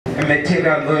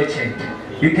material merchant.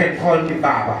 You can call me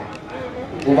Baba.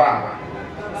 uBaba.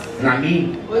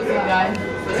 Nami.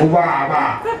 uBaba,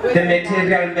 the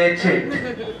material merchant.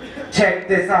 Check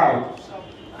this out.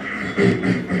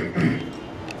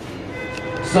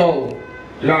 So,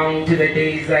 long to the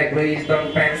days I grazed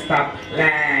on fenced-up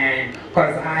land,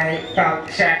 'cause I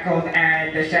felt shackled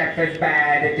and the shepherd's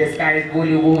bad, a disguised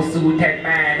woolly-wool-suited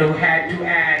man who had to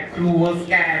add cruel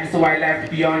scams. So I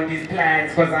left beyond his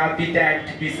plans, 'cause I'll be damned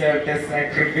to be served as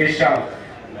sacrificial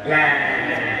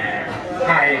lamb.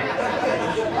 I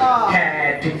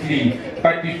had to flee,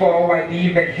 but before I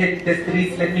leave and hit the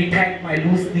streets, let me pack my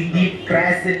loosely deep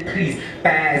grass and trees.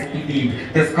 Bears beneath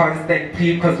this constant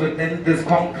plea, 'cause within this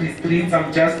concrete streets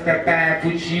I'm just a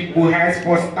barefoot sheep who has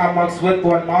 4 stomachs with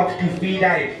 1 mouth to feed.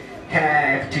 I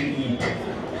have to eat,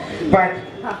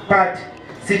 but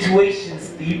situations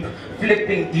deep,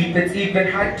 flipping deep, it's even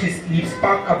hard to sleep.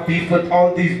 Spark a beef with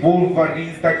all these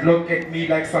wolverines that look at me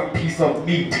like some piece of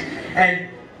meat. And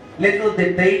little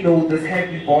did they know this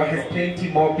heavy boy has plenty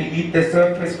more beneath the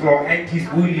surface floor and his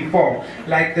woolly form.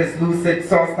 Like this lucid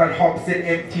sauce that hops in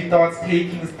empty thoughts,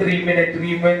 taking 3-minute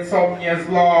dream when insomnia's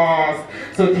lost.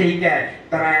 So take a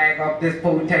drag of this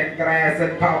potent grass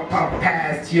and pop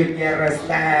past your nearest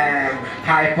lamb.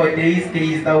 High for days,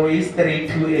 gazed away straight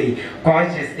to a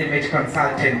gorgeous image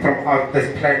consultant from off this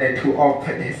planet who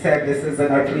offered his services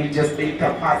an outrageous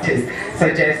makeup artist.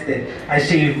 Suggested I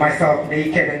shave myself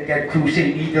naked and get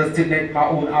crochet needles to knit my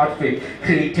own outfit.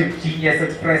 Creative genius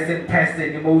expressing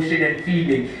passion, emotion and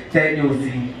feeling. Then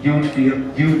you'll feel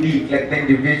unique like the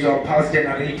individual pulse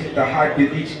generating the heart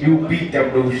with each new beat.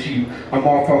 I'm no sheep, I'm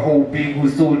off a whole being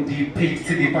whose soul deep pains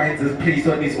to define his place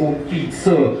on his own feet.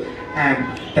 So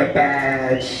I'm the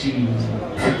bad sheep.